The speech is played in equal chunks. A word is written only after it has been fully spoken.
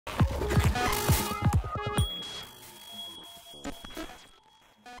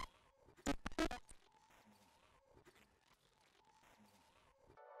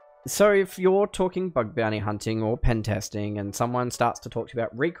So if you're talking bug bounty hunting or pen testing and someone starts to talk to you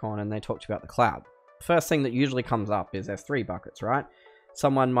about recon and they talk to you about the cloud, first thing that usually comes up is S3 buckets, right?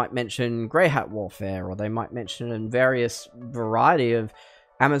 Someone might mention grey hat warfare, or they might mention various variety of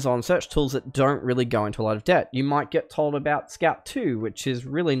Amazon search tools that don't really go into a lot of depth. You might get told about Scout 2, which is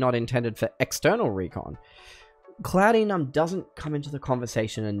really not intended for external recon. CloudEnum doesn't come into the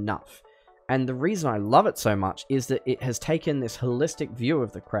conversation enough. And the reason I love it so much is that it has taken this holistic view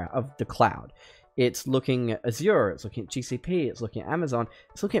of the cloud. It's looking at Azure, it's looking at GCP, it's looking at Amazon,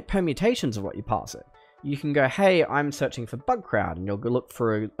 it's looking at permutations of what you pass it. You can go, hey, I'm searching for bug crowd, and you'll go look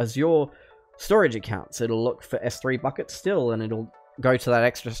for Azure storage accounts. It'll look for S3 buckets still, and it'll go to that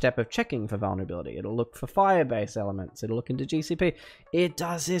extra step of checking for vulnerability. It'll look for Firebase elements. It'll look into GCP. It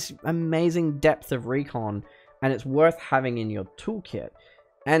does this amazing depth of recon, and it's worth having in your toolkit.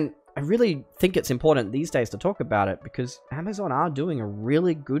 And I really think it's important these days to talk about it because Amazon are doing a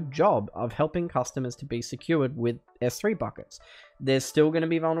really good job of helping customers to be secured with S3 buckets. There's still going to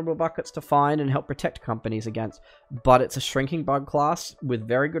be vulnerable buckets to find and help protect companies against, but it's a shrinking bug class with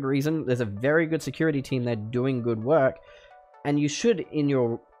very good reason. There's a very good security team there doing good work, and you should, in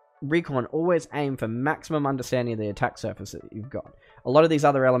your recon, always aim for maximum understanding of the attack surface that you've got. A lot of these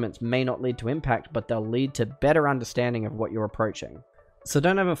other elements may not lead to impact, but they'll lead to better understanding of what you're approaching. So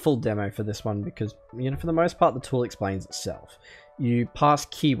don't have a full demo for this one because, for the most part, the tool explains itself. You pass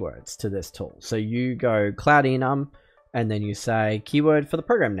keywords to this tool. So you go CloudEnum, and then you say keyword for the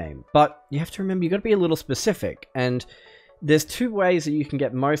program name. But you have to remember, you've got to be a little specific. And there's two ways that you can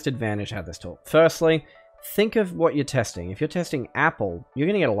get most advantage out of this tool. Firstly, think of what you're testing. If you're testing Apple, you're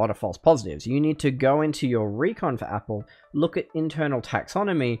going to get a lot of false positives. You need to go into your recon for Apple, look at internal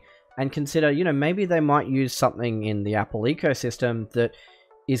taxonomy, and consider, maybe they might use something in the Apple ecosystem that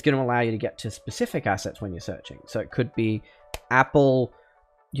is going to allow you to get to specific assets when you're searching. So it could be Apple,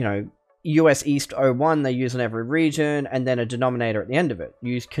 US East 01 they use in every region, and then a denominator at the end of it.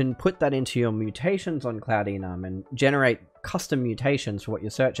 You can put that into your mutations on CloudEnum and generate custom mutations for what you're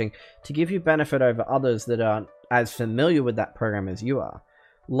searching to give you benefit over others that aren't as familiar with that program as you are.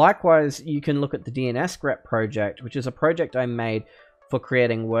 Likewise, you can look at the DNS grep project, which is a project I made for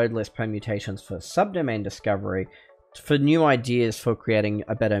creating word list permutations for subdomain discovery, for new ideas for creating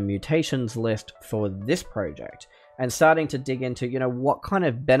a better mutations list for this project, and starting to dig into, what kind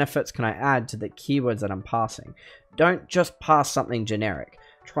of benefits can I add to the keywords that I'm passing. Don't just pass something generic.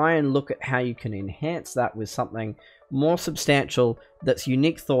 Try and look at how you can enhance that with something more substantial that's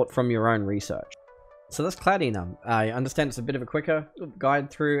unique thought from your own research. So that's CloudEnum. I understand it's a bit of a quicker guide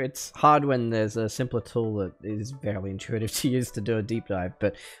through. It's hard when there's a simpler tool that is fairly intuitive to use to do a deep dive,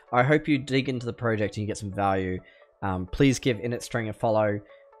 but I hope you dig into the project and you get some value. Please give initstring a follow,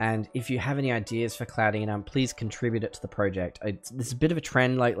 and if you have any ideas for CloudEnum, please contribute it to the project. There's a bit of a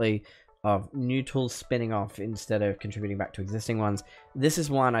trend lately of new tools spinning off instead of contributing back to existing ones. This is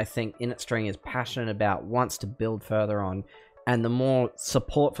one I think initstring is passionate about, wants to build further on, and the more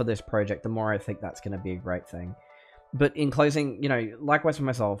support for this project, the more I think that's going to be a great thing. But in closing, likewise for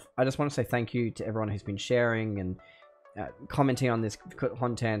myself, I just want to say thank you to everyone who's been sharing and commenting on this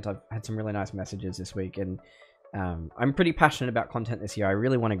content. I've had some really nice messages this week, and I'm pretty passionate about content this year. I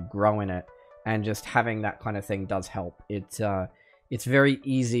really want to grow in it, and just having that kind of thing does help. It's very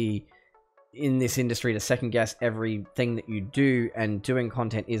easy in this industry to second guess everything that you do, and doing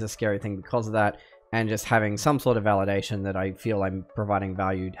content is a scary thing because of that. And just having some sort of validation that I feel I'm providing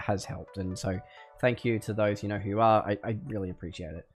value has helped. And so thank you to those who you are. I really appreciate it.